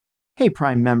Hey,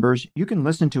 Prime members, you can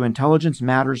listen to Intelligence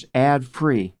Matters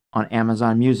ad-free on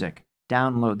Amazon Music.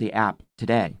 Download the app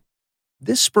today.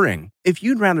 This spring, if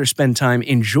you'd rather spend time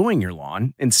enjoying your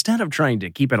lawn instead of trying to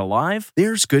keep it alive,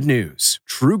 there's good news.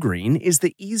 TruGreen is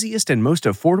the easiest and most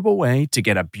affordable way to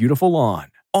get a beautiful lawn.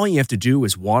 All you have to do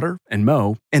is water and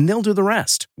mow, and they'll do the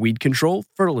rest. Weed control,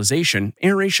 fertilization,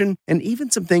 aeration, and even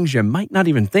some things you might not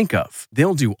even think of.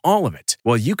 They'll do all of it,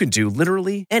 while you can do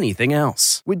literally anything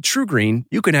else. With TruGreen,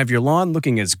 you can have your lawn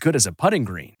looking as good as a putting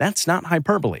green. That's not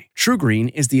hyperbole.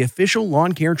 TruGreen is the official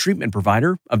lawn care treatment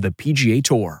provider of the PGA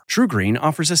Tour. TruGreen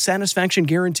offers a satisfaction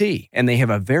guarantee, and they have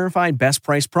a verified best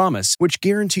price promise, which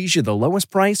guarantees you the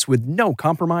lowest price with no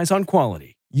compromise on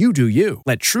quality. You do you.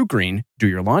 Let TruGreen do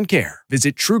your lawn care.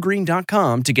 Visit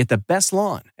TruGreen.com to get the best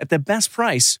lawn at the best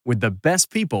price with the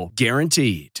best people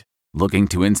guaranteed. Looking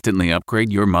to instantly upgrade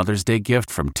your Mother's Day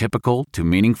gift from typical to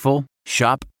meaningful?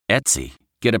 Shop Etsy.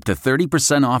 Get up to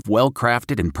 30% off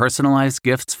well-crafted and personalized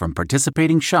gifts from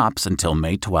participating shops until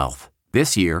May 12th.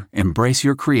 This year, embrace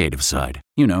your creative side.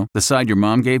 You know, the side your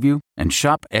mom gave you. And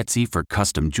shop Etsy for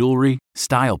custom jewelry,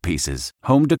 style pieces,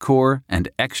 home decor, and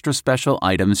extra special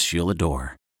items she'll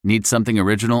adore. Need something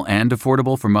original and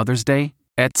affordable for Mother's Day?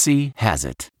 Etsy has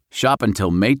it. Shop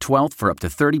until May 12th for up to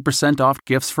 30% off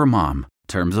gifts for mom.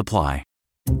 Terms apply.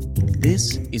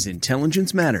 This is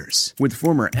Intelligence Matters with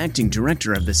former acting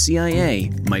director of the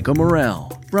CIA, Michael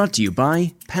Morell. Brought to you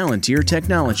by Palantir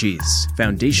Technologies,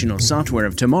 foundational software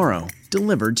of tomorrow,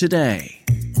 delivered today.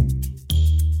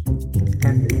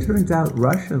 And it turns out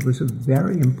Russia was a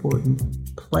very important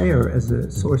player as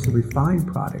a source of refined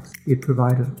products. It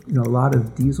provided a lot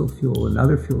of diesel fuel and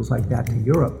other fuels like that to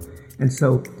Europe. And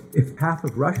so if half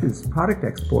of Russia's product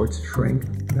exports shrink,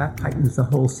 that tightens the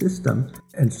whole system.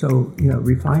 And so,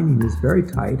 refining is very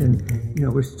tight. And,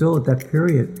 we're still at that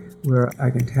period where I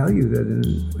can tell you that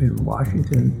in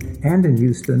Washington and in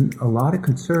Houston, a lot of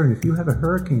concern. If you have a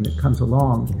hurricane that comes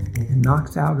along and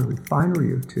knocks out a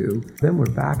refinery or two, then we're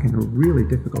back in a really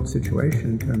difficult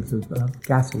situation in terms of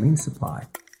gasoline supply.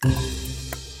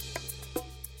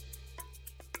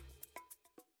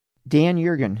 Dan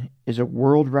Yergin is a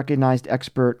world-recognized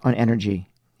expert on energy.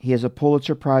 He is a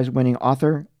Pulitzer Prize-winning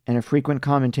author and a frequent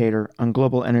commentator on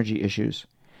global energy issues.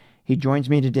 He joins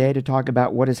me today to talk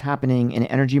about what is happening in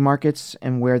energy markets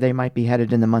and where they might be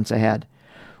headed in the months ahead.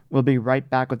 We'll be right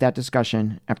back with that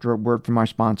discussion after a word from our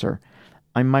sponsor.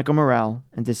 I'm Michael Morell,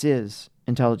 and this is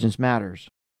Intelligence Matters.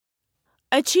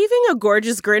 Achieving a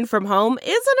gorgeous grin from home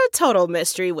isn't a total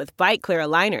mystery with Byte Clear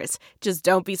aligners. Just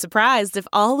don't be surprised if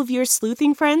all of your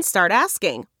sleuthing friends start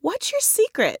asking, "What's your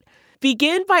secret?"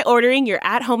 Begin by ordering your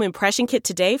at-home impression kit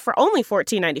today for only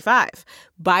 $14.95.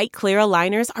 Byte Clear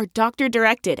aligners are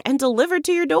doctor-directed and delivered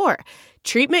to your door.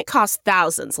 Treatment costs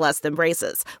thousands less than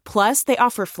braces. Plus, they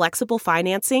offer flexible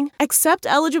financing, accept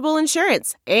eligible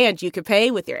insurance, and you can pay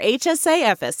with your HSA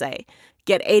FSA.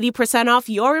 Get 80% off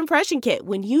your impression kit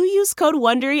when you use code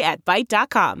WONDERY at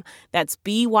Byte.com. That's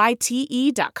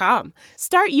BYTE.com.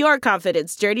 Start your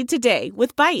confidence journey today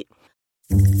with Byte.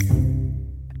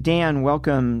 Dan,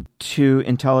 welcome to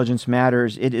Intelligence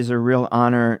Matters. It is a real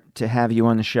honor to have you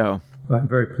on the show. Well, I'm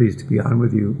very pleased to be on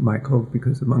with you, Michael,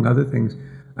 because among other things,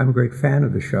 I'm a great fan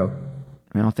of the show.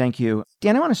 Well, thank you.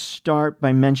 Dan, I want to start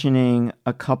by mentioning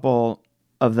a couple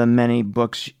of the many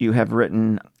books you have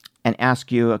written and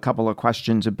ask you a couple of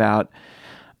questions about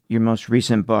your most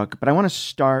recent book. But I want to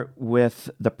start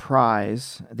with The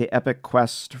Prize, The Epic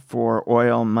Quest for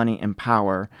Oil, Money, and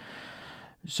Power.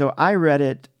 So I read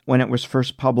it when it was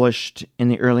first published in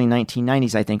the early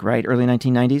 1990s, I think, right? Early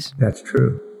 1990s? That's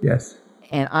true, yes.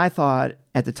 And I thought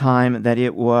at the time that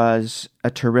it was a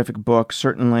terrific book,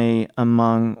 certainly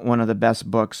among one of the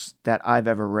best books that I've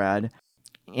ever read.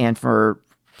 And for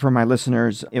my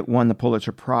listeners, it won the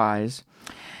Pulitzer Prize.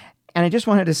 And I just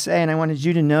wanted to say, and I wanted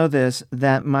you to know this,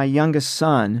 that my youngest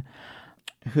son,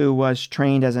 who was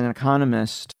trained as an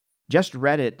economist, just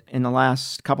read it in the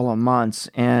last couple of months,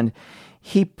 and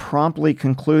he promptly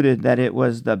concluded that it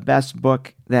was the best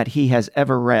book that he has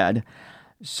ever read.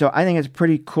 So I think it's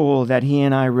pretty cool that he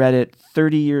and I read it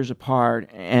 30 years apart,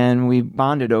 and we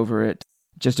bonded over it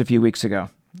just a few weeks ago.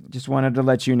 Just wanted to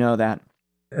let you know that.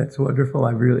 That's wonderful.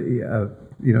 I really,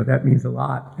 that means a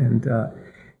lot. And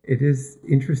it is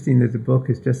interesting that the book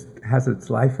has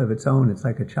its life of its own. It's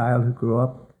like a child who grew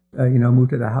up, moved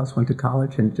to the house, went to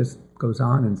college, and just goes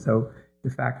on. And so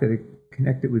the fact that it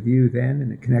connected with you then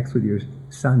and it connects with your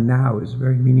son now is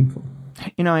very meaningful.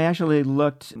 I actually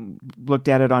looked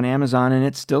at it on Amazon, and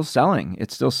it's still selling.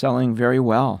 It's still selling very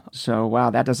well. So, wow,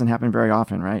 that doesn't happen very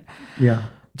often, right? Yeah.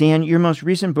 Dan, your most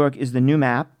recent book is The New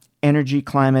Map, Energy,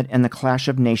 Climate, and the Clash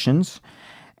of Nations.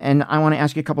 And I want to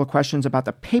ask you a couple of questions about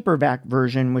the paperback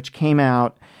version, which came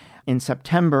out in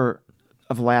September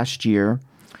of last year.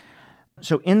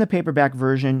 So in the paperback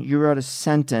version, you wrote a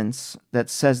sentence that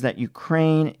says that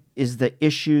Ukraine is the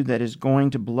issue that is going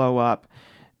to blow up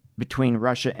between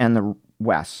Russia and the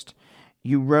West.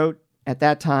 You wrote at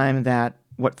that time that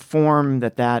what form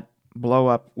that blow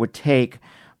up would take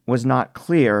was not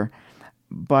clear,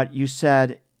 but you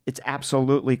said it's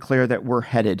absolutely clear that we're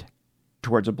headed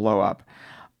towards a blow up.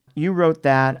 You wrote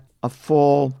that a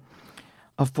full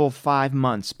 5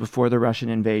 months before the Russian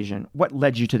invasion. What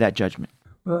led you to that judgment?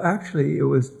 Well, actually, it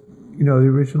was, the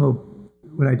original,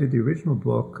 when I did the original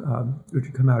book, which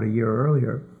had come out a year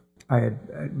earlier, I had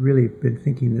really been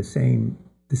thinking the same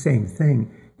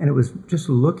thing. And it was just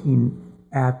looking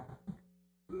at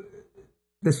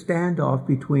the standoff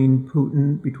between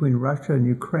Putin, between Russia and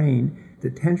Ukraine,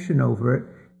 the tension over it,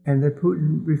 and that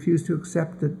Putin refused to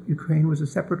accept that Ukraine was a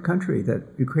separate country, that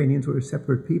Ukrainians were a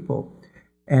separate people.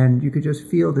 And you could just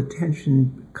feel the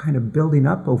tension kind of building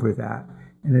up over that.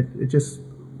 And it just,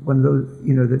 one of those,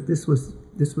 that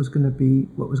this was going to be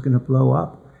what was going to blow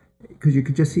up. Because you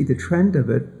could just see the trend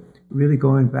of it really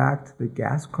going back to the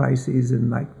gas crises in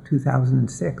like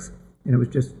 2006. And it was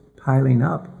just piling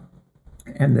up.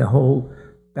 And the whole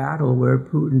battle where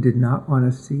Putin did not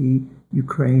want to see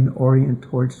Ukraine orient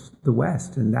towards the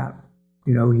West. And that,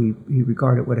 he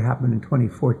regarded what happened in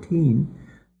 2014,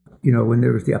 when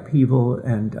there was the upheaval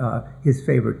and his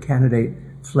favorite candidate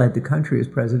fled the country as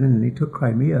president and he took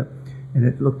Crimea. And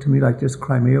it looked to me like just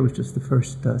Crimea was just the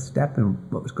first step in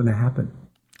what was going to happen.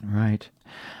 Right.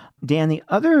 Dan, the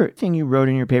other thing you wrote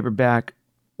in your paperback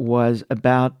was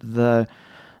about the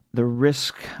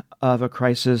risk of a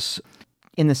crisis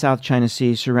in the South China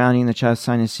Sea, surrounding the South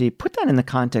China Sea. Put that in the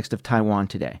context of Taiwan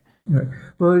today. Right.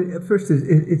 Well, first,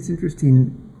 it's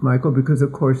interesting, Michael, because,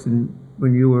 of course,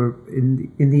 when you were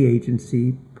in the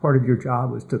agency, part of your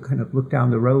job was to kind of look down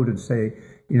the road and say,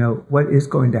 what is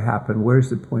going to happen? Where's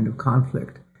the point of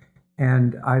conflict?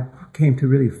 And I came to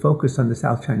really focus on the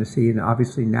South China Sea, and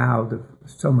obviously now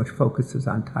so much focus is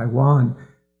on Taiwan.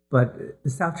 But the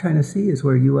South China Sea is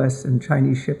where U.S. and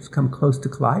Chinese ships come close to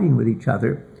colliding with each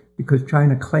other, because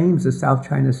China claims the South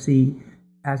China Sea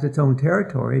as its own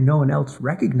territory. No one else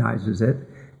recognizes it.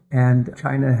 And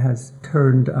China has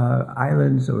turned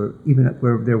islands, or even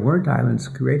where there weren't islands,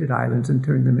 created islands and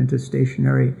turned them into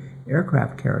stationary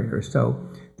aircraft carriers. So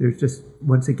there's just,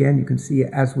 once again, you can see,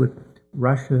 as with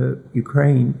Russia,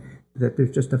 Ukraine, that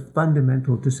there's just a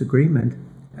fundamental disagreement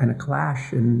and a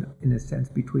clash, in a sense,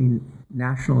 between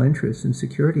national interests and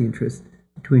security interests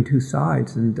between two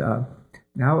sides. And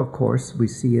now, of course, we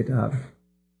see it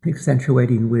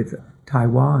accentuating with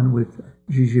Taiwan, with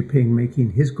Xi Jinping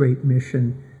making his great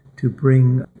mission to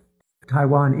bring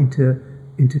Taiwan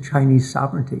into Chinese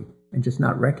sovereignty and just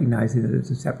not recognizing it as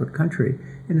a separate country.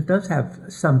 And it does have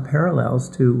some parallels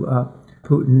to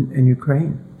Putin and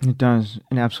Ukraine. It does.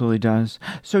 It absolutely does.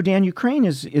 So, Dan, Ukraine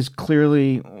is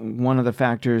clearly one of the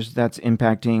factors that's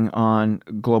impacting on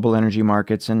global energy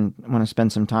markets, and I want to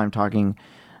spend some time talking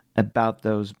about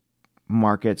those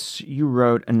markets. You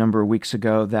wrote a number of weeks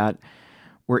ago that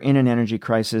we're in an energy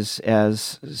crisis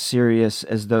as serious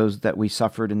as those that we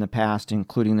suffered in the past,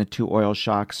 including the two oil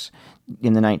shocks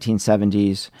in the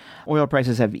 1970s. Oil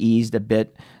prices have eased a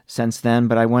bit since then,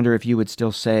 but I wonder if you would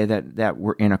still say that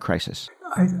we're in a crisis.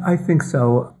 I think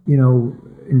so.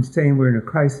 In saying we're in a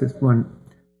crisis,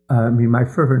 my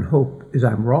fervent hope is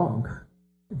I'm wrong,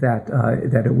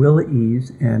 that it will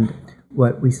ease. And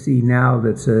what we see now,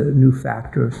 that's a new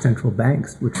factor of central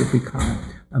banks, which will become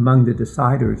among the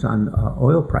deciders on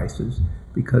oil prices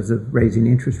because of raising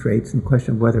interest rates and the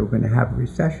question of whether we're going to have a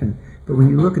recession. But when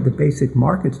you look at the basic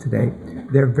markets today,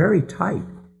 they're very tight.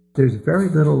 There's very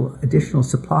little additional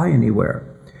supply anywhere.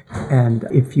 And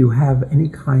if you have any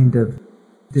kind of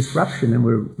disruption, and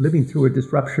we're living through a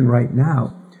disruption right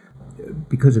now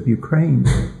because of Ukraine,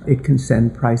 it can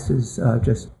send prices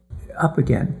just up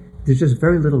again. There's just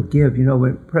very little give.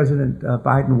 When President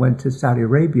Biden went to Saudi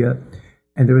Arabia,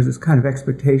 and there was this kind of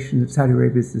expectation that Saudi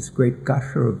Arabia is this great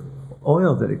gusher of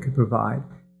oil that it could provide,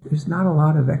 there's not a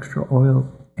lot of extra oil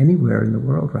anywhere in the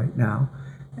world right now.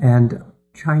 And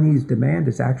Chinese demand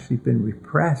has actually been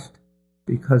repressed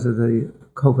because of the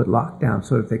COVID lockdown.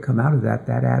 So if they come out of that,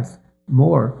 that adds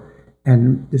more.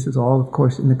 And this is all, of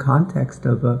course, in the context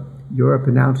of Europe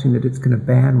announcing that it's going to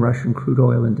ban Russian crude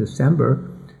oil in December,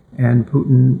 and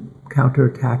Putin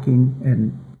counterattacking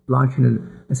and launching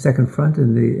a second front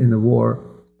in the war,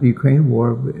 the Ukraine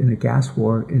war, in a gas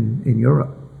war in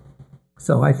Europe.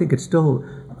 So I think it's still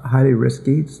highly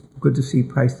risky. It's good to see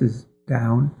prices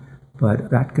down, but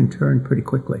that can turn pretty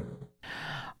quickly.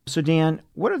 So Dan,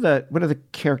 what are the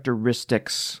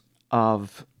characteristics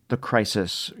of the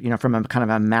crisis, from a kind of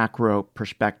a macro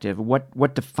perspective?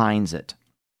 What defines it?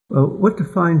 Well, what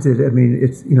defines it? I mean,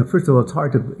 it's, first of all, it's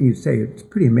hard to say. It's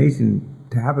pretty amazing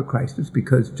to have a crisis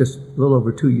because just a little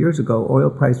over 2 years ago, oil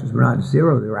prices were not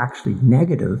zero; they were actually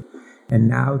negative, and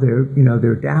now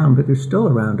they're down, but they're still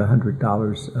around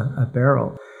 $100 a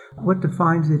barrel. What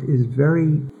defines it is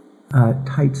very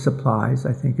tight supplies.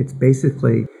 I think it's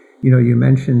basically, you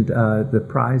mentioned the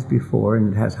prize before,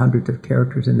 and it has hundreds of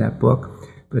characters in that book.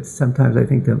 But sometimes I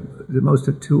think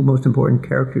the two most important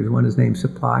characters, one is named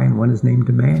supply and one is named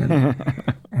demand.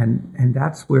 and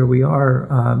that's where we are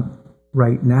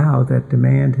right now, that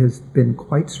demand has been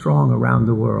quite strong around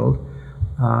the world.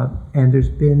 And there's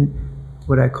been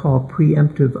what I call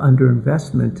preemptive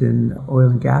underinvestment in oil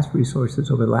and gas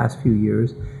resources over the last few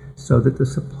years, so that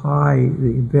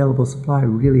the available supply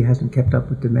really hasn't kept up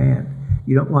with demand.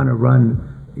 You don't want to run,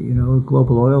 a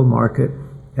global oil market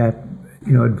at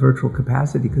virtual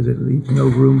capacity, because it leaves no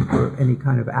room for any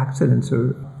kind of accidents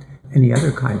or any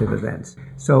other kind of events.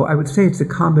 So I would say it's a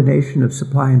combination of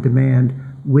supply and demand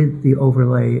with the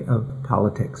overlay of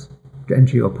politics and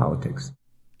geopolitics.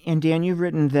 And Dan, you've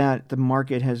written that the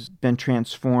market has been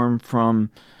transformed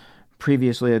from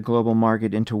previously a global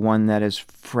market into one that is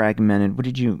fragmented. What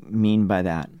did you mean by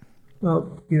that?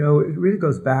 Well, it really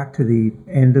goes back to the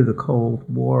end of the Cold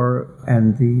War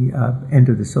and the end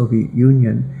of the Soviet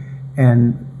Union.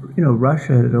 And,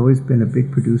 Russia had always been a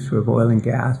big producer of oil and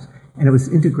gas, and it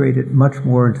was integrated much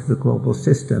more into the global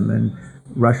system. And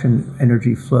Russian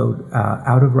energy flowed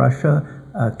out of Russia,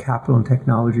 capital and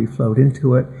technology flowed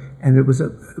into it, and it was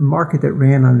a market that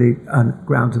ran on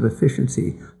grounds of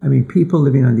efficiency. I mean, people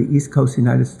living on the East Coast of the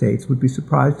United States would be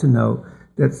surprised to know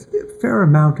that a fair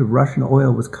amount of Russian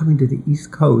oil was coming to the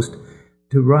East Coast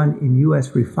to run in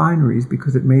U.S. refineries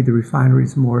because it made the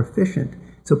refineries more efficient.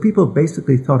 So people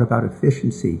basically thought about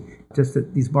efficiency, just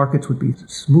that these markets would be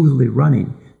smoothly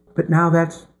running. But now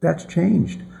that's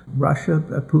changed. Russia,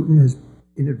 Putin has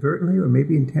inadvertently, or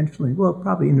maybe intentionally, well,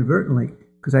 probably inadvertently,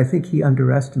 because I think he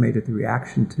underestimated the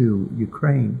reaction to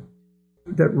Ukraine,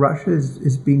 that Russia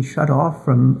is being shut off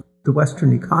from the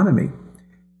Western economy.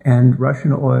 And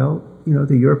Russian oil,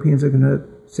 the Europeans are going to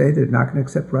say they're not going to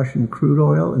accept Russian crude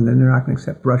oil, and then they're not going to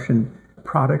accept Russian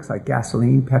products like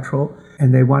gasoline, petrol,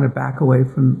 and they want to back away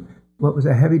from what was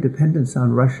a heavy dependence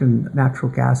on Russian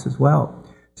natural gas as well.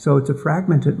 So it's a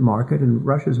fragmented market, and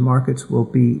Russia's markets will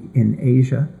be in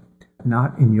Asia,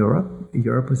 not in Europe.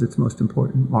 Europe is its most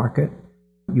important market.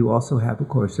 You also have, of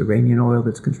course, Iranian oil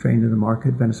that's constrained in the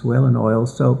market, Venezuelan oil.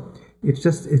 So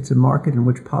it's a market in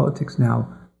which politics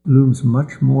now looms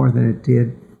much more than it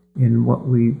did in what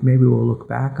we maybe will look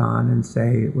back on and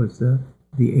say it was the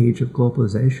age of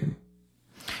globalization.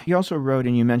 You also wrote,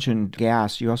 and you mentioned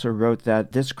gas, you also wrote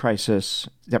that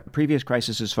that previous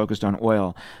crisis is focused on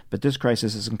oil, but this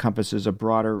crisis encompasses a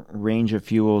broader range of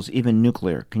fuels, even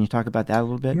nuclear. Can you talk about that a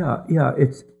little bit? Yeah.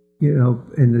 It's,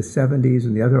 in the 70s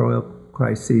and the other oil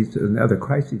crises and the other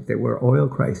crises, they were oil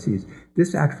crises.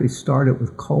 This actually started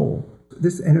with coal.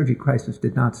 This energy crisis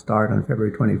did not start on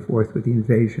February 24th with the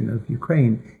invasion of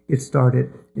Ukraine. It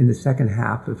started in the second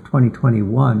half of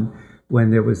 2021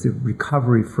 when there was the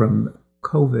recovery from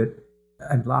COVID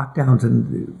and lockdowns,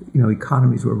 and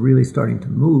economies were really starting to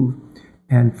move.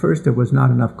 And first, there was not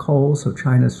enough coal, so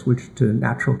China switched to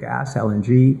natural gas,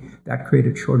 LNG. That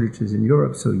created shortages in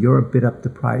Europe, so Europe bid up the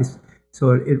price.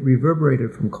 So it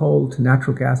reverberated from coal to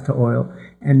natural gas to oil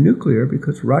and nuclear,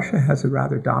 because Russia has a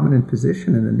rather dominant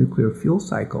position in the nuclear fuel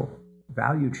cycle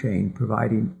value chain,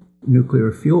 providing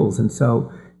nuclear fuels. And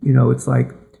so, it's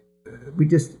like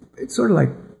it's sort of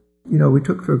like, we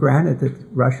took for granted that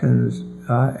Russia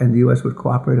and the U.S. would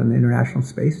cooperate on the International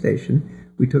Space Station.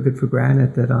 We took it for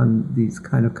granted that on these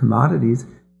kind of commodities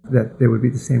that there would be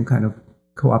the same kind of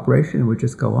cooperation and would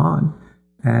just go on,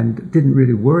 and didn't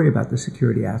really worry about the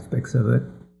security aspects of it.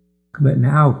 But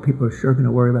now people are sure going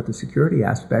to worry about the security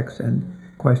aspects and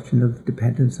question of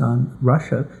dependence on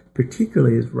Russia,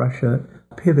 particularly as Russia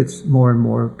pivots more and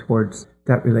more towards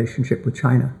that relationship with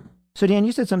China. So Dan,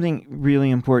 you said something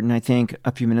really important, I think,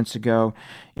 a few minutes ago.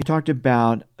 You talked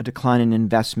about a decline in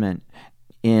investment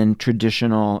in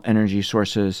traditional energy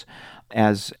sources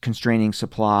as constraining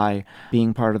supply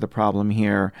being part of the problem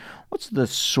here. What's the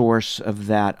source of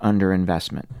that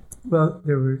underinvestment? Well,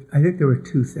 I think there were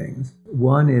two things.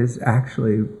 One is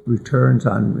actually returns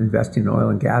on investing in oil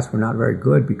and gas were not very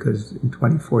good, because in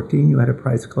 2014 you had a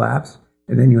price collapse,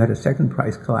 and then you had a second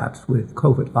price collapse with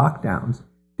COVID lockdowns.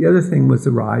 The other thing was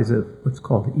the rise of what's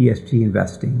called ESG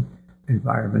investing,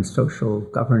 environment, social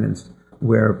governance,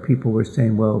 where people were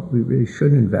saying, well, we really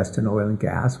shouldn't invest in oil and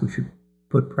gas. We should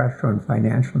put pressure on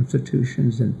financial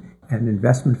institutions and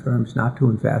investment firms not to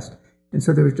invest. And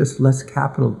so there was just less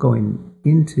capital going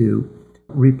into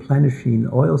replenishing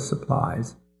oil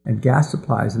supplies and gas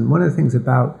supplies. And one of the things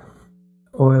about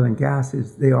oil and gas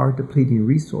is they are depleting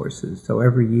resources. So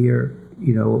every year,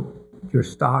 your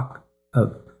stock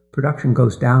of production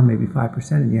goes down maybe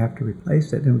 5% and you have to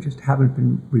replace it. And we just haven't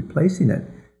been replacing it.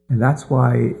 And that's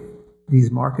why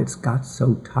these markets got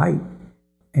so tight.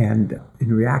 And in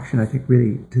reaction, I think,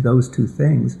 really to those two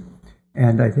things.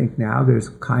 And I think now there's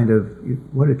kind of,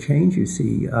 what a change you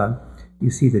see. You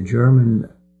see the German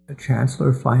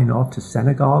chancellor flying off to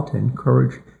Senegal to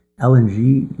encourage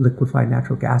LNG, liquefied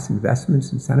natural gas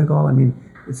investments in Senegal. I mean,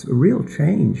 it's a real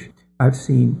change. I've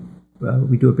seen,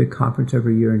 we do a big conference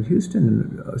every year in Houston,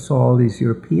 and saw all these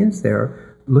Europeans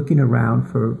there looking around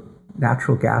for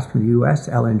natural gas from the U.S.,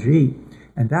 LNG.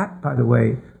 And that, by the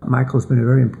way, Michael, has been a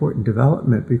very important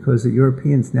development because the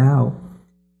Europeans now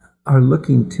are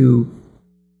looking to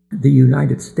the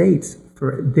United States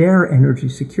for their energy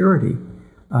security.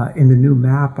 In the new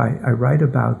map, I write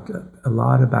about a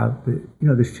lot about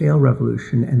the shale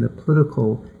revolution and the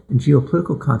political and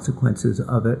geopolitical consequences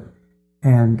of it,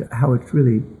 and how it's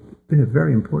really been a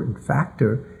very important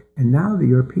factor. And now the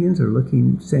Europeans are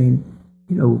looking, saying,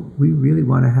 we really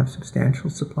want to have substantial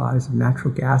supplies of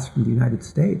natural gas from the United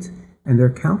States, and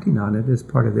they're counting on it as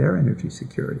part of their energy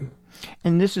security.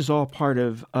 And this is all part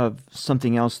of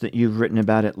something else that you've written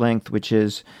about at length, which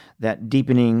is that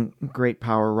deepening great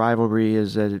power rivalry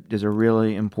is a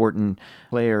really important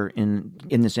player in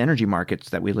this energy markets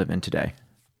that we live in today.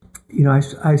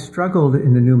 I struggled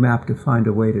in the new map to find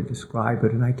a way to describe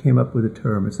it, and I came up with a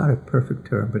term. It's not a perfect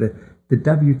term, but the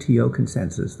WTO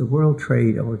consensus, the World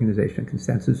Trade Organization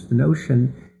consensus, the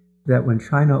notion that when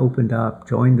China opened up,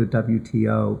 joined the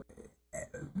WTO,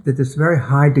 that there's a very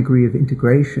high degree of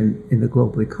integration in the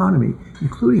global economy,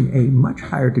 including a much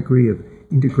higher degree of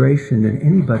integration than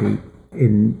anybody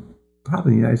in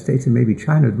probably the United States and maybe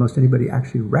China, most anybody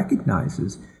actually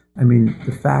recognizes. I mean,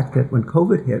 the fact that when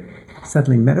COVID hit,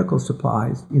 suddenly medical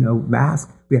supplies,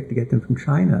 masks, we have to get them from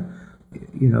China.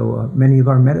 Many of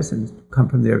our medicines come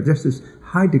from there. There's this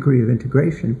high degree of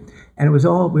integration, and it was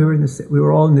all we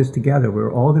were all in this together. We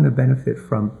were all going to benefit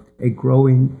from a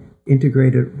growing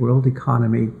integrated world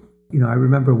economy. I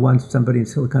remember once somebody in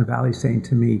Silicon Valley saying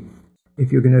to me,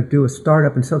 if you're going to do a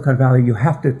startup in Silicon Valley, you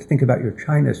have to think about your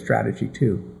China strategy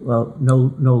too. Well,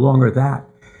 no longer that.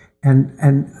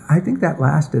 And I think that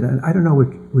lasted, and I don't know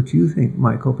what you think,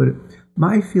 Michael, but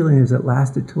my feeling is it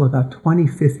lasted till about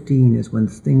 2015 is when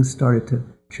things started to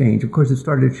change. Of course, it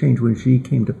started to change when Xi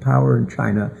came to power in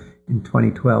China in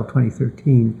 2012,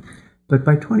 2013. But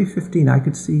by 2015,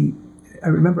 I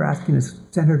remember asking a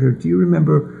senator, do you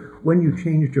remember when you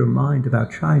changed your mind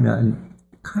about China? And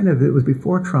kind of, it was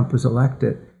before Trump was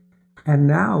elected. And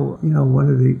now, one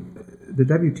of the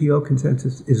WTO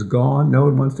consensus is gone. No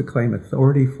one wants to claim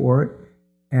authority for it.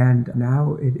 And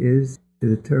now it is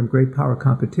the term great power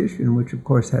competition, which of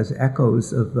course has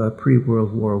echoes of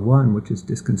pre-World War I, which is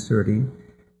disconcerting.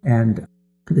 And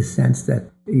the sense that,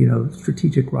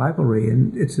 strategic rivalry,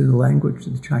 and it's in the language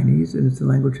of the Chinese and it's the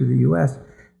language of the U.S.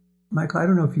 Michael, I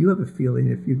don't know if you have a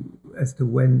feeling as to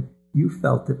when you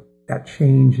felt that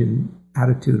change in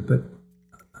attitude, but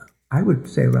I would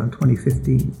say around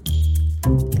 2015.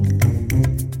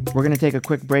 We're going to take a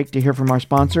quick break to hear from our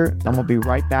sponsor, then we'll be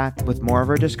right back with more of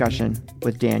our discussion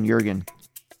with Dan Yergin.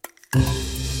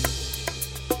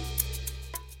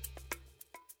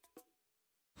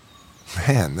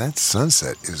 Man, that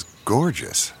sunset is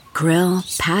gorgeous. Grill,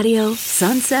 patio,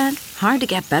 sunset. Hard to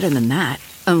get better than that.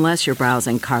 Unless you're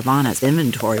browsing Carvana's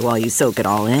inventory while you soak it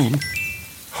all in.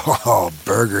 Oh,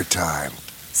 burger time.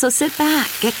 So sit back,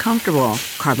 get comfortable.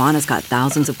 Carvana's got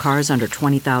thousands of cars under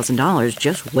 $20,000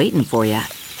 just waiting for you.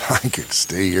 I could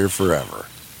stay here forever.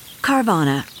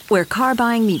 Carvana, where car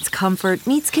buying meets comfort,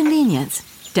 meets convenience.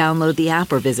 Download the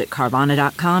app or visit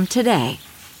Carvana.com today.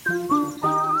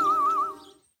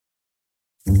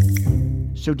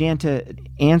 So Dan, to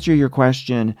answer your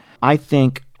question, I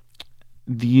think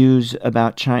views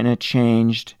about China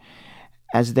changed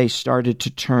as they started to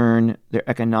turn their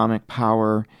economic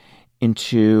power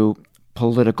into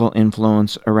political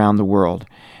influence around the world.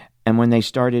 And when they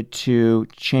started to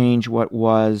change what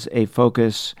was a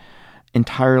focus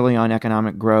entirely on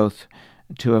economic growth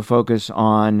to a focus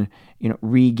on,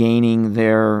 regaining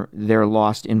their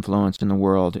lost influence in the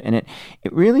world. And it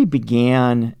really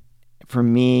began for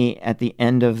me at the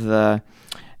end of the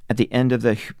Hu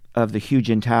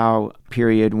Jintao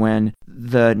period, when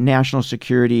the national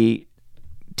security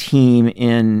team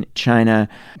in China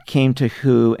came to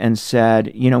Hu and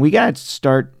said, we got to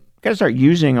start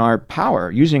using our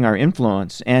power, using our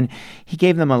influence. And he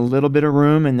gave them a little bit of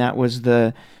room, and that was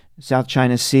the South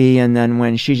China Sea. And then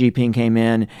when Xi Jinping came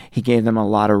in, he gave them a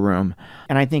lot of room.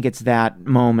 And I think it's that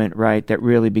moment, right, that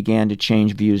really began to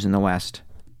change views in the West.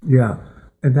 Yeah.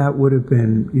 And that would have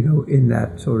been, in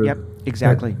that sort of... Yep,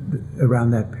 exactly.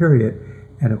 Around that period.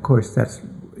 And of course, that's,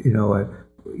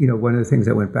 one of the things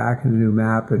that went back in the new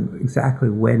map, and exactly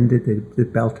when did the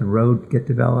Belt and Road get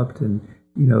developed, and,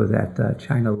 that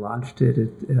China launched it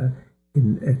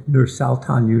at Nur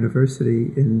Sultan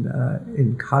University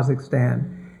in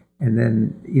Kazakhstan. And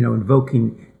then,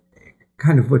 invoking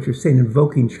kind of what you're saying,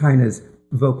 invoking China's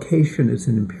vocation as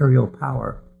an imperial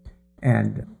power.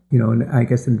 And, and I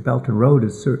guess in the Belt and Road,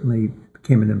 it certainly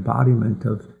became an embodiment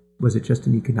of, was it just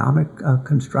an economic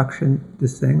construction,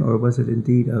 this thing, or was it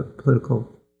indeed a political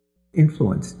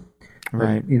influence?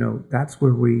 Right. But, that's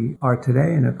where we are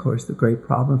today. And of course, the great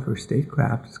problem for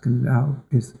statecraft is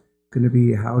going to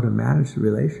be how to manage the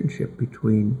relationship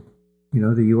between,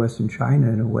 the U.S. and China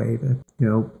in a way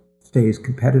that, stays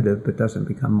competitive but doesn't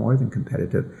become more than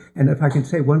competitive. And if I can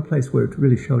say one place where it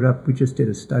really showed up, we just did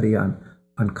a study on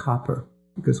copper,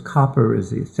 because copper is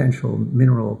the essential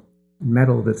metal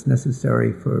that's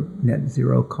necessary for net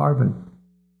zero carbon.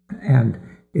 And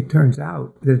it turns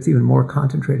out that it's even more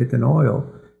concentrated than oil.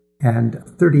 And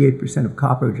 38% of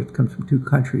copper just comes from two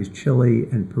countries, Chile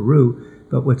and Peru.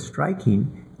 But what's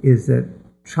striking is that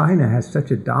China has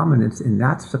such a dominance in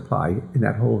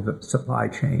that whole supply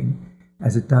chain,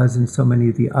 as it does in so many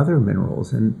of the other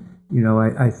minerals. And,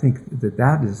 I think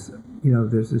that is,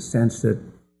 there's a sense that,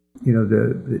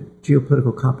 the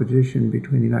geopolitical competition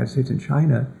between the United States and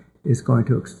China is going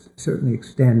to certainly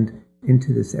extend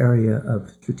into this area of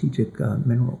strategic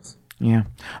minerals. Yeah.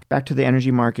 Back to the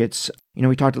energy markets.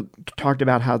 We talked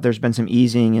about how there's been some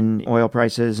easing in oil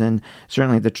prices, and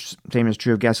certainly the same is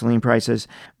true of gasoline prices.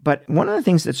 But one of the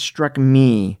things that struck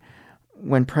me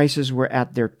when prices were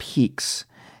at their peaks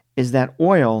is that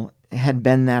oil had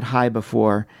been that high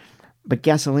before, but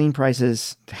gasoline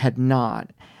prices had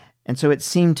not. And so it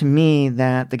seemed to me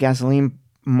that the gasoline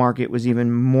market was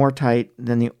even more tight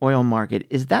than the oil market.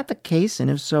 Is that the case? And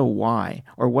if so, why?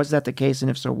 Or was that the case? And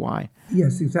if so, why?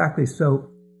 Yes, exactly. So,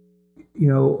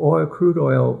 crude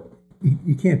oil,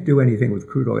 you can't do anything with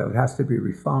crude oil. It has to be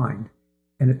refined.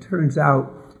 And it turns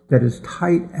out that as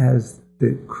tight as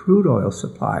the crude oil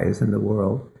supply is in the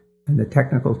world, and the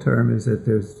technical term is that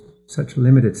there's such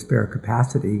limited spare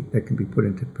capacity that can be put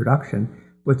into production,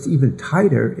 what's even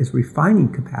tighter is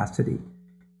refining capacity,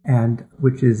 and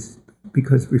which is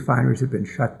because refineries have been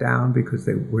shut down because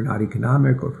they were not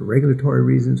economic, or for regulatory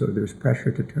reasons, or there's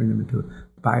pressure to turn them into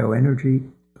bioenergy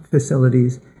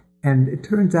facilities. And it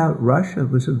turns out Russia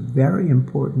was a very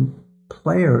important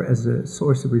player as a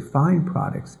source of refined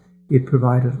products. It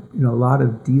provided a lot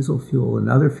of diesel fuel and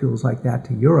other fuels like that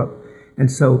to Europe.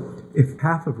 And so if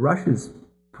half of Russia's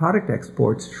product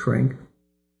exports shrink,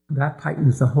 that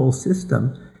tightens the whole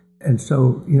system. And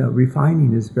so,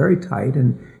 refining is very tight.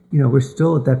 And, we're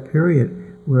still at that period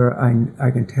where I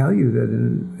can tell you that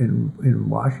in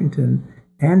Washington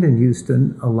and in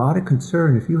Houston, a lot of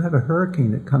concern. If you have a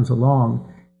hurricane that comes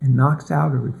along and knocks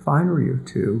out a refinery or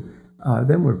two,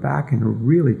 then we're back in a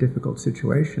really difficult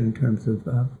situation in terms of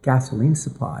gasoline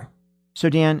supply. So,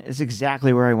 Dan, is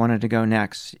exactly where I wanted to go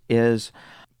next. Is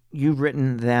you've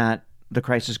written that the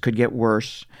crisis could get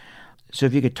worse. So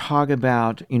if you could talk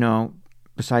about,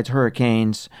 besides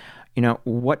hurricanes,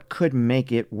 what could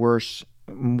make it worse?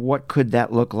 What could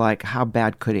that look like? How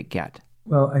bad could it get?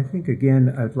 Well, I think,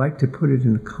 again, I'd like to put it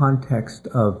in the context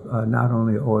of not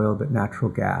only oil, but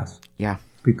natural gas. Yeah.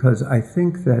 Because I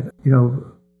think that,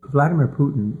 Vladimir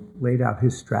Putin laid out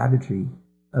his strategy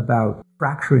about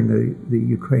fracturing the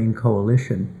Ukraine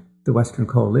coalition, the Western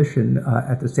coalition,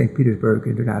 at the St. Petersburg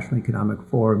International Economic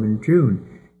Forum in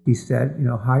June. He said,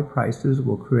 high prices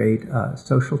will create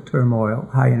social turmoil,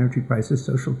 high energy prices,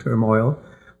 social turmoil,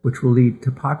 which will lead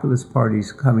to populist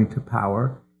parties coming to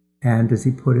power, and, as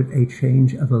he put it, a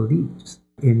change of elites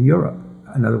in Europe.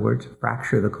 In other words,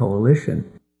 fracture the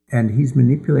coalition. And he's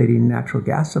manipulating natural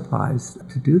gas supplies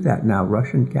to do that now.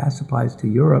 Russian gas supplies to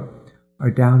Europe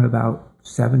are down about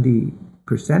 70%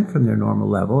 from their normal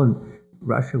level, and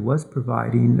Russia was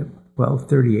providing,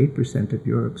 38% of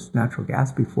Europe's natural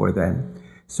gas before then.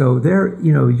 So there,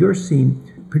 you're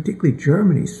seeing, particularly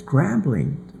Germany,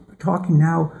 scrambling, talking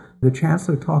now. The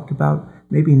chancellor talked about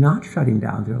maybe not shutting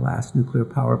down their last nuclear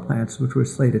power plants, which were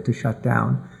slated to shut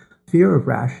down. Fear of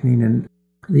rationing, and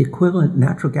the equivalent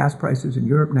natural gas prices in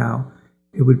Europe now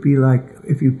it would be like,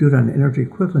 if you do it on an energy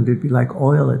equivalent, it'd be like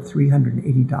oil at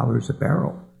 $380 a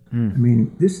barrel. I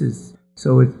mean,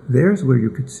 there's where you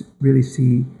could really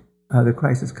see the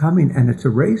crisis coming, and it's a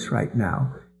race right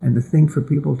now. And the thing for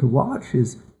people to watch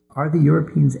is, are the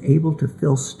Europeans able to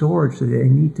fill storage? So they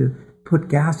need to put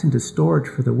gas into storage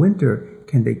for the winter.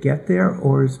 Can they get there,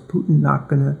 or is Putin not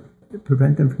going to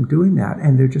prevent them from doing that?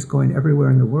 And they're just going everywhere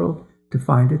in the world to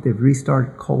find it. They've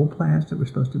restarted coal plants that were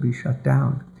supposed to be shut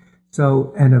down.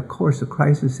 So, and of course, a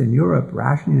crisis in Europe,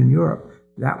 rationing in Europe,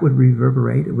 that would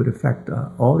reverberate. It would affect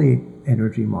all the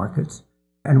energy markets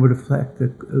and would affect the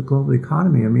global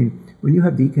economy. I mean, when you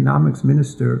have the economics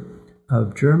minister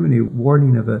of Germany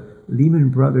warning of a Lehman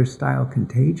Brothers style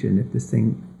contagion if this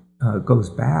thing goes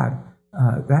bad,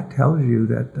 that tells you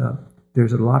that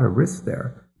there's a lot of risk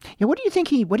there. Yeah, what do you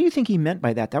think he meant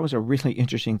by that? That was a really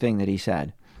interesting thing that he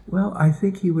said. Well, I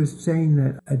think he was saying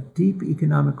that a deep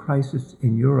economic crisis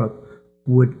in Europe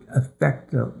would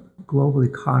affect the global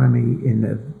economy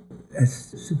as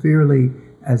severely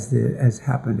as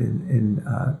happened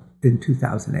in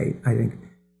 2008. I think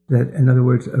that, in other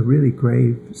words, a really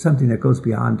grave, something that goes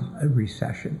beyond a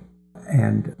recession.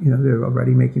 And, they're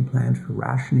already making plans for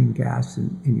rationing gas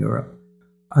in Europe.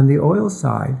 On the oil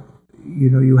side,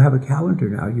 you have a calendar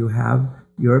now. You have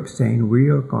Europe saying we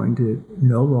are going to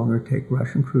no longer take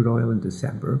Russian crude oil in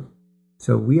December.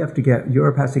 So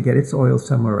Europe has to get its oil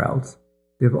somewhere else.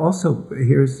 They've also,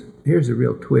 here's a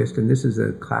real twist, and this is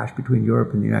a clash between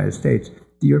Europe and the United States.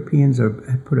 The Europeans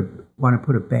want to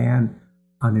put a ban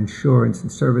on insurance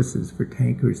and services for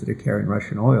tankers that are carrying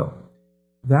Russian oil.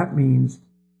 That means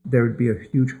there would be a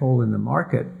huge hole in the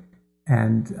market,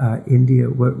 and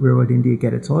where would India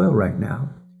get its oil right now?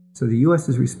 So the U.S.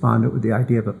 has responded with the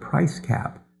idea of a price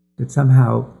cap, that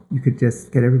somehow you could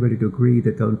just get everybody to agree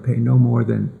that they'll pay no more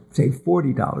than, say, $40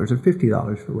 or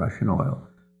 $50 for Russian oil.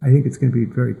 I think it's going to be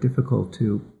very difficult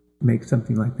to make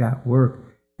something like that work.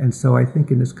 And so I think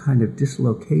in this kind of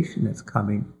dislocation that's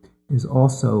coming is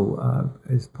also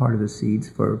is part of the seeds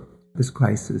for this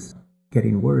crisis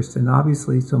getting worse. And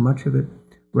obviously so much of it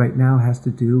right now has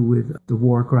to do with the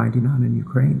war grinding on in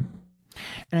Ukraine.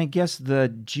 And I guess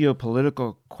the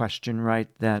geopolitical question, right,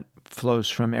 that flows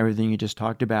from everything you just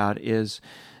talked about is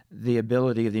the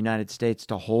ability of the United States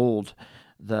to hold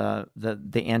the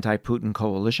anti-Putin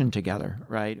coalition together,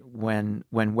 right, when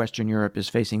Western Europe is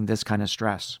facing this kind of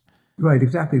stress. Right,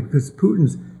 exactly, because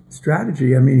Putin's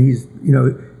strategy, I mean,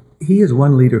 he is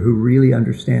one leader who really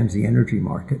understands the energy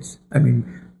markets. I mean,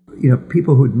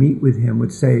 people who would meet with him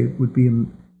would be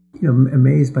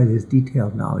amazed by his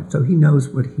detailed knowledge. So he knows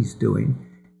what he's doing.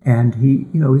 And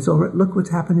he's already, look what's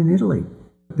happened in Italy.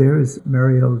 There is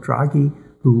Mario Draghi,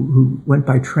 who went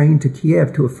by train to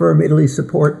Kiev to affirm Italy's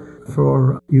support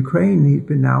for Ukraine. He's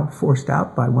been now forced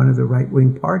out by one of the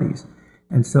right-wing parties.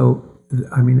 And so,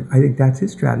 I mean, I think that's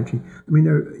his strategy. I mean,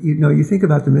 you think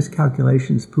about the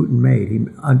miscalculations Putin made.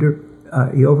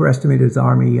 He overestimated his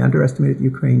army. He underestimated the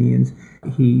Ukrainians.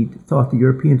 He thought the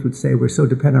Europeans would say, we're so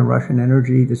dependent on Russian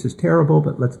energy, this is terrible,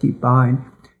 but let's keep buying.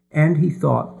 And he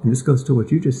thought, and this goes to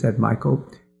what you just said, Michael,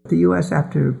 the U.S.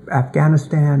 after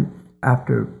Afghanistan,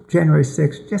 after January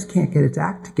 6th, just can't get its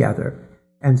act together.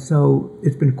 And so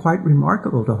it's been quite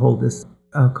remarkable to hold this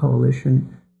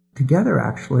coalition together,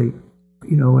 actually,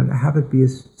 and have it be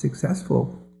as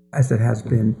successful as it has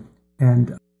been.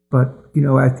 But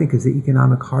I think as the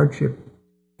economic hardship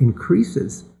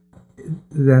increases,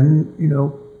 then,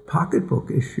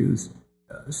 pocketbook issues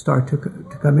start to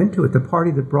come into it. The party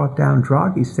that brought down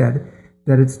Draghi said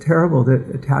that it's terrible that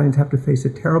Italians have to face a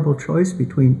terrible choice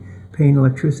between paying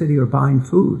electricity or buying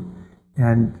food.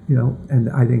 And, and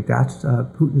I think that's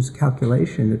Putin's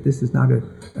calculation that this is not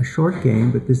a short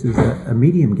game, but this is a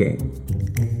medium game.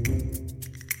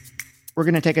 We're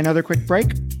going to take another quick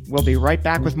break. We'll be right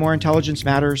back with more Intelligence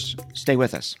Matters. Stay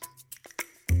with us.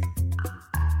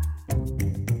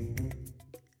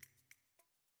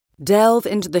 Delve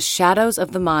into the shadows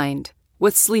of the mind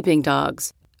with Sleeping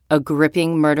Dogs, a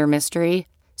gripping murder mystery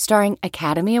starring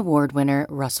Academy Award winner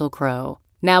Russell Crowe.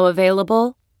 Now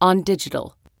available on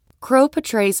digital. Crowe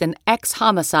portrays an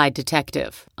ex-homicide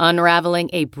detective unraveling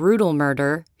a brutal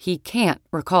murder he can't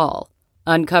recall.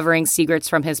 Uncovering secrets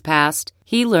from his past,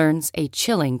 he learns a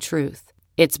chilling truth.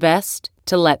 It's best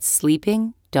to let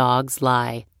sleeping dogs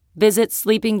lie. Visit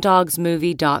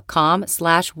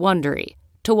sleepingdogsmovie.com/Wondery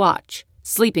to watch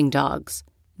Sleeping Dogs,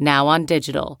 now on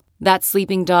digital. That's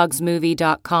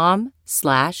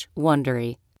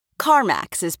sleepingdogsmovie.com/Wondery.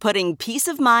 CarMax is putting peace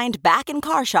of mind back in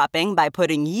car shopping by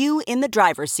putting you in the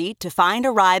driver's seat to find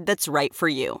a ride that's right for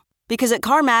you. Because at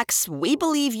CarMax, we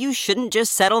believe you shouldn't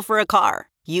just settle for a car.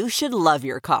 You should love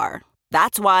your car.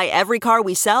 That's why every car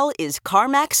we sell is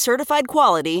CarMax certified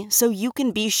quality, so you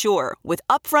can be sure with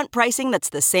upfront pricing that's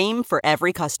the same for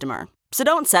every customer. So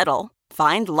don't settle.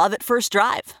 Find love at first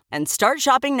drive and start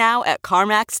shopping now at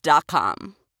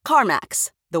CarMax.com.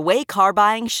 CarMax, the way car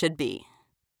buying should be.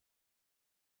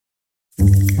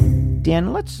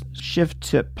 Dan, let's shift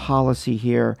to policy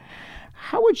here.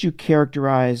 How would you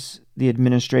characterize the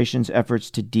administration's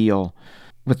efforts to deal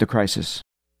with the crisis?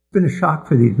 It's been a shock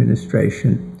for the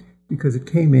administration because it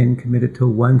came in committed to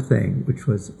one thing, which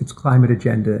was its climate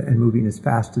agenda and moving as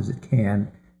fast as it can.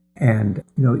 And,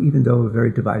 even though a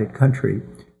very divided country,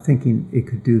 thinking it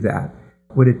could do that.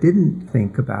 What it didn't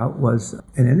think about was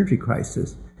an energy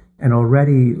crisis. And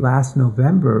already last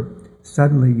November,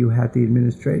 suddenly you had the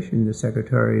administration, the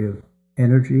Secretary of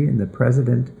Energy and the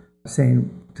President saying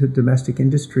to domestic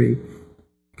industry,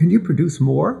 can you produce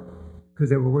more? Because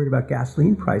they were worried about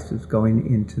gasoline prices going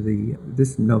into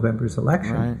this November's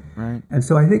election. Right. And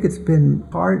so I think it's been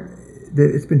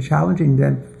challenging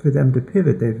then for them to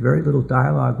pivot. They have very little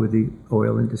dialogue with the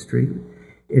oil industry.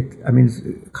 It's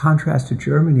a contrast to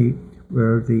Germany,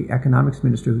 where the economics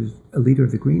minister, who's a leader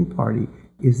of the Green Party,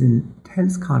 is in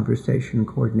tense conversation and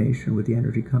coordination with the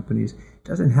energy companies. It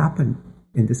doesn't happen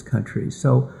in this country.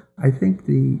 So I think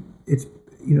the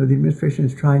administration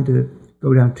is trying to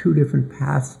go down two different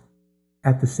paths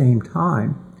at the same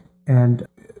time, and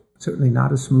certainly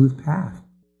not a smooth path,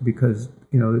 because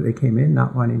they came in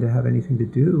not wanting to have anything to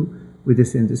do with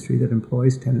this industry that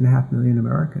employs 10.5 million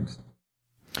Americans.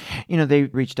 They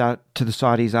reached out to the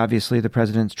Saudis, obviously, the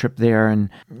president's trip there, and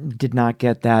did not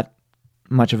get that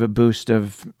much of a boost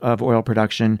of oil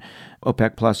production.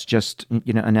 OPEC Plus just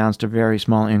announced a very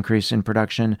small increase in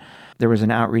production. There was an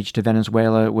outreach to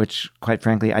Venezuela, which, quite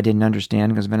frankly, I didn't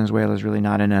understand, because Venezuela is really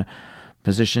not in a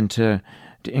position to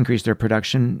increase their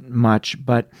production much.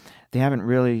 But they haven't been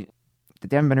really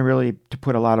to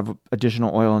put a lot of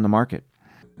additional oil in the market.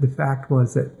 The fact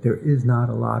was that there is not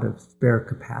a lot of spare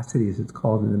capacity, as it's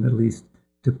called in the Middle East,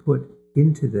 to put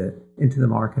into the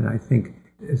market. And I think,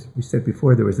 as we said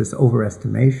before, there was this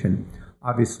overestimation.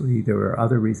 Obviously, there were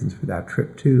other reasons for that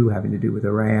trip too, having to do with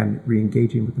Iran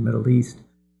re-engaging with the Middle East.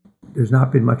 There's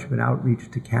not been much of an outreach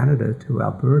to Canada, to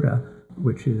Alberta,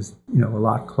 which is a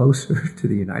lot closer to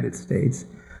the United States.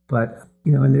 But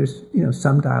and there's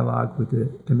some dialogue with the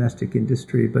domestic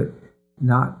industry, but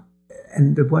not.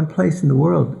 And the one place in the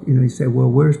world, you say, well,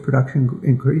 where's production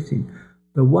increasing?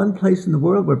 The one place in the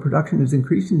world where production is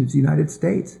increasing is the United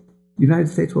States. The United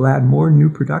States will add more new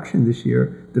production this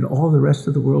year than all the rest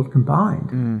of the world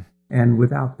combined. And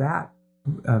without that,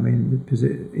 the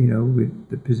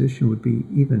position would be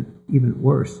even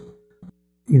worse.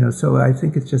 So I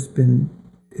think it's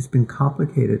been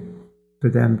complicated for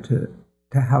them to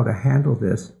how to handle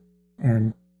this.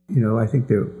 And I think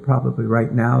they're probably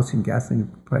right now seeing gasoline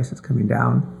prices coming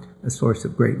down, a source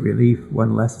of great relief,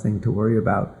 one less thing to worry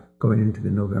about going into the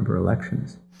November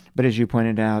elections. But as you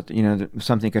pointed out,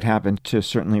 something could happen to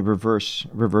certainly reverse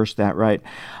that, right?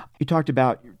 You talked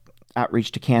about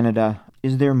outreach to Canada.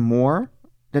 Is there more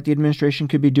that the administration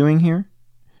could be doing here?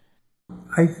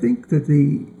 I think that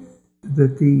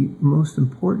the most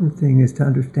important thing is to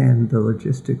understand the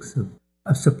logistics of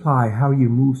supply, how you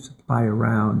move supply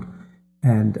around.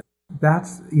 And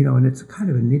that's, and it's kind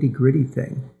of a nitty-gritty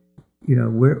thing.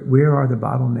 Where are the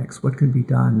bottlenecks? What can be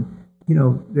done?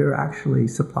 There are actually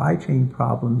supply chain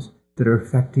problems that are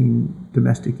affecting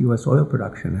domestic U.S. oil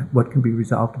production. What can be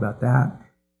resolved about that?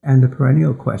 And the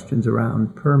perennial questions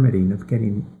around permitting, of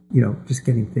getting, just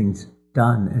getting things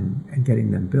done and getting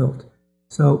them built.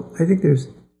 So I think there's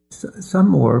some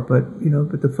more, but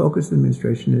the focus of the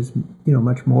administration is,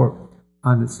 much more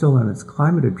still on its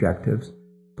climate objectives.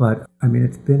 But I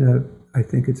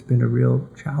think it's been a real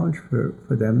challenge for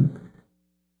them.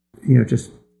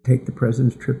 Just take the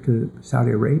president's trip to Saudi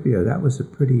Arabia. That was a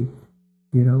pretty,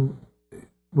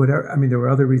 whatever. There were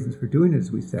other reasons for doing it,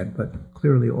 as we said, but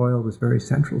clearly oil was very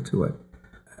central to it.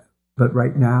 But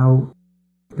right now,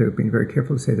 they're being very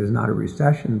careful to say there's not a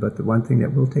recession. But the one thing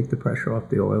that will take the pressure off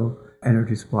the oil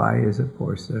energy supply is, of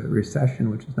course, a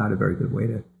recession, which is not a very good way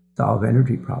to solve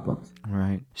energy problems.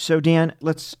 Right. So, Dan,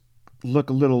 let's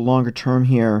look a little longer term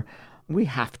here. We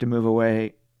have to move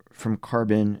away from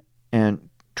carbon and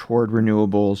toward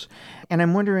renewables. And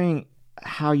I'm wondering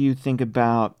how you think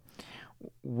about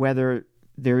whether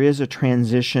there is a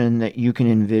transition that you can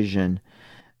envision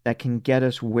that can get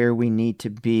us where we need to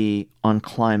be on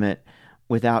climate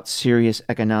without serious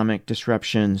economic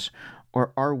disruptions,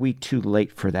 or are we too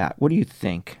late for that? What do you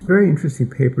think? Very interesting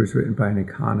papers written by an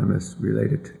economist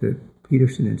related to the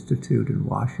Peterson Institute in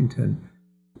Washington,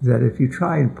 that if you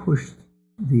try and push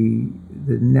the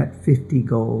net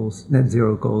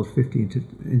zero goals, 50 into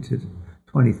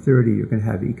 2030, you're going to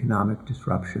have economic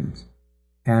disruptions.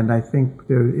 And I think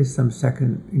there is some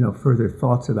further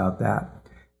thoughts about that.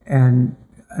 And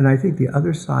I think the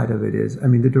other side of it is,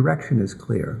 the direction is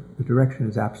clear. The direction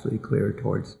is absolutely clear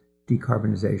towards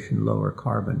decarbonization, lower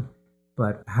carbon.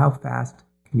 But how fast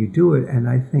can you do it? And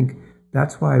I think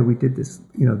that's why we did this,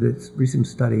 this recent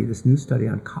study, this new study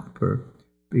on copper,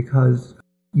 because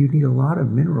you need a lot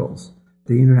of minerals.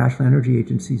 The International Energy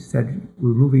Agency said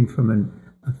we're moving from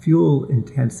a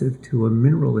fuel-intensive to a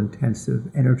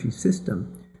mineral-intensive energy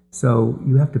system. So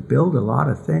you have to build a lot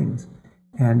of things.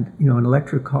 And, an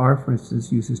electric car, for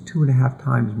instance, uses 2.5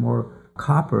 times more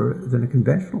copper than a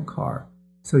conventional car.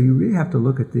 So you really have to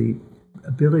look at the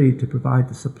ability to provide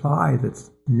the supply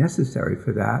that's necessary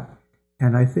for that.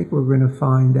 And I think we're going to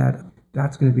find that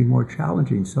that's going to be more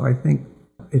challenging. So I think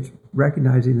it's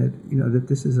recognizing that, that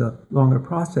this is a longer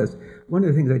process. One of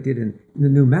the things I did in the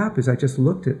new map is I just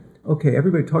looked at, okay,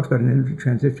 everybody talks about an energy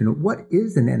transition. What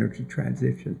is an energy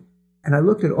transition? And I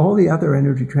looked at all the other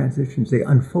energy transitions. They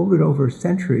unfolded over a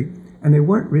century, and they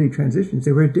weren't really transitions.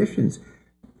 They were additions.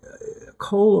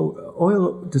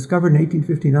 Oil discovered in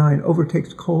 1859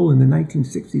 overtakes coal in the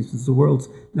 1960s as the world's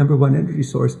 #1 energy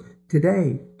source.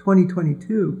 Today,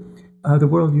 2022, the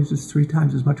world uses 3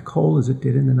 times as much coal as it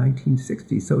did in the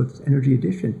 1960s, so it's energy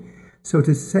addition. So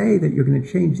to say that you're going to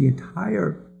change the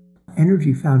entire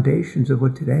energy foundations of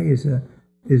what today is an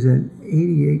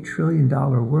 $88 trillion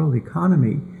world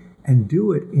economy and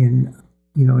do it in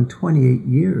 28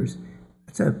 years,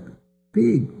 that's a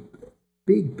big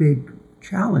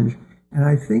challenge. And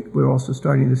I think we're also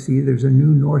starting to see there's a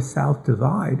new north-south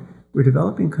divide where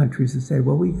developing countries that say,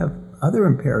 well, we have other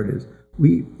imperatives.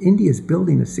 India's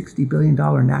building a $60 billion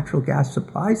natural gas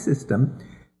supply system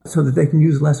so that they can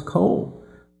use less coal.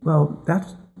 Well,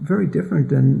 that's very different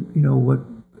than, what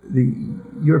the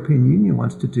European Union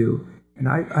wants to do. And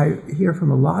I hear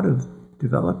from a lot of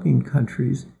developing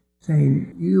countries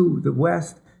saying, you, the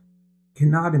West,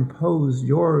 cannot impose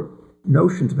your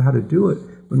notions of how to do it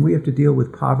when we have to deal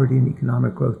with poverty and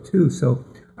economic growth too. So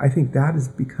I think that is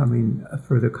becoming a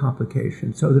further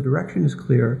complication. So the direction is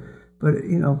clear, but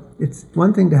it's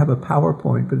one thing to have a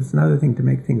PowerPoint, but it's another thing to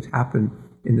make things happen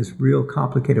in this real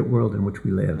complicated world in which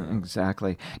we live.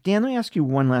 Exactly. Dan, let me ask you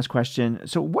one last question.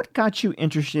 So what got you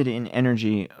interested in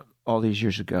energy all these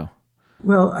years ago?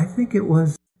 Well, I think it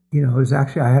was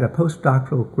actually, I had a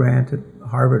postdoctoral grant at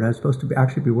Harvard. I was supposed to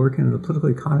actually be working in the political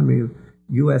economy of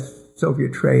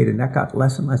U.S.-Soviet trade, and that got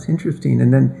less and less interesting.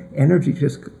 And then energy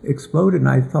just exploded, and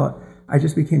I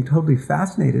just became totally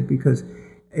fascinated because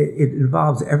it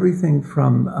involves everything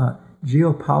from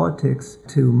geopolitics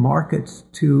to markets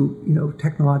to,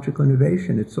 technological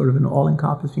innovation. It's sort of an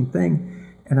all-encompassing thing.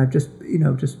 And I've just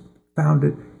found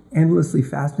it endlessly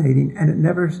fascinating, and it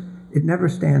never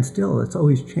stands still. It's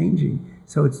always changing.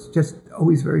 So it's just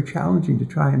always very challenging to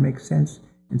try and make sense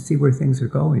and see where things are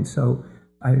going. So,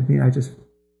 I just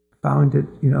found it,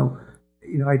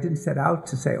 I didn't set out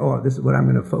to say, oh, this is what I'm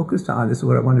going to focus on. This is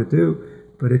what I want to do.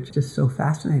 But it's just so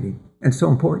fascinating and so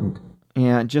important.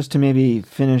 Yeah, just to maybe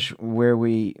finish where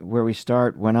we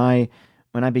start, when I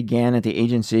began at the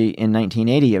agency in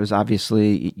 1980, it was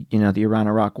obviously, the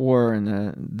Iran-Iraq war and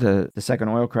the second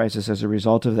oil crisis as a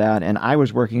result of that. And I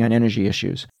was working on energy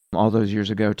issues all those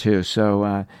years ago, too.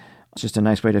 So it's just a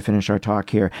nice way to finish our talk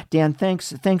here. Dan,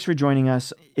 thanks for joining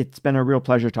us. It's been a real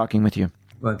pleasure talking with you.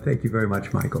 Well, thank you very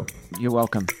much, Michael. You're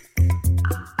welcome.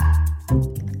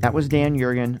 That was Dan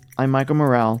Yergin. I'm Michael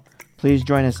Morell. Please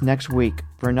join us next week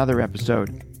for another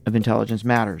episode of Intelligence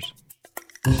Matters.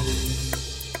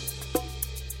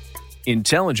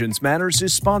 Intelligence Matters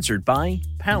is sponsored by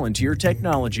Palantir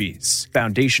Technologies,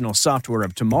 foundational software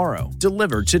of tomorrow,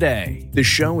 delivered today. The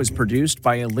show is produced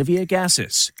by Olivia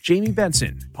Gassis, Jamie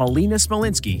Benson, Paulina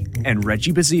Smolinski, and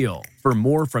Reggie Bazile. For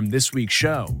more from this week's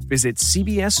show, visit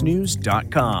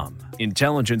cbsnews.com.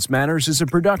 Intelligence Matters is a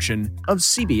production of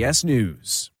CBS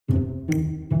News.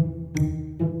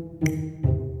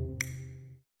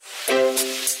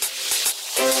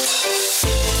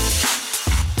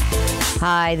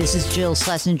 Hi, this is Jill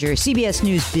Schlesinger, CBS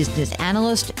News business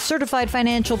analyst, certified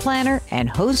financial planner, and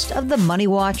host of the Money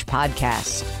Watch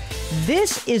podcast.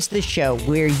 This is the show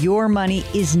where your money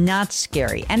is not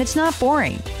scary and it's not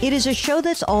boring. It is a show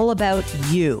that's all about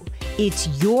you. It's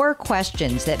your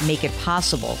questions that make it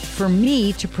possible for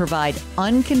me to provide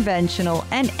unconventional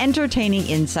and entertaining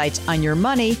insights on your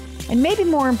money and maybe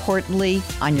more importantly,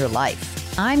 on your life.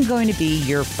 I'm going to be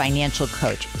your financial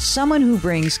coach, someone who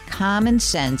brings common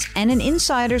sense and an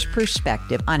insider's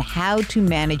perspective on how to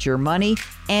manage your money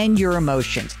and your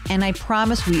emotions. And I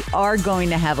promise we are going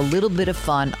to have a little bit of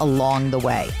fun along the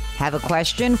way. Have a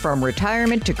question from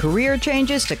retirement to career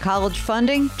changes to college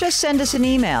funding? Just send us an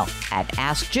email at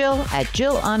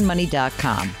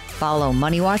askjill@jillonmoney.com. Follow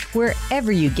Money Watch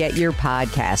wherever you get your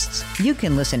podcasts. You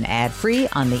can listen ad-free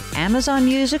on the Amazon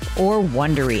Music or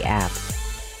Wondery app.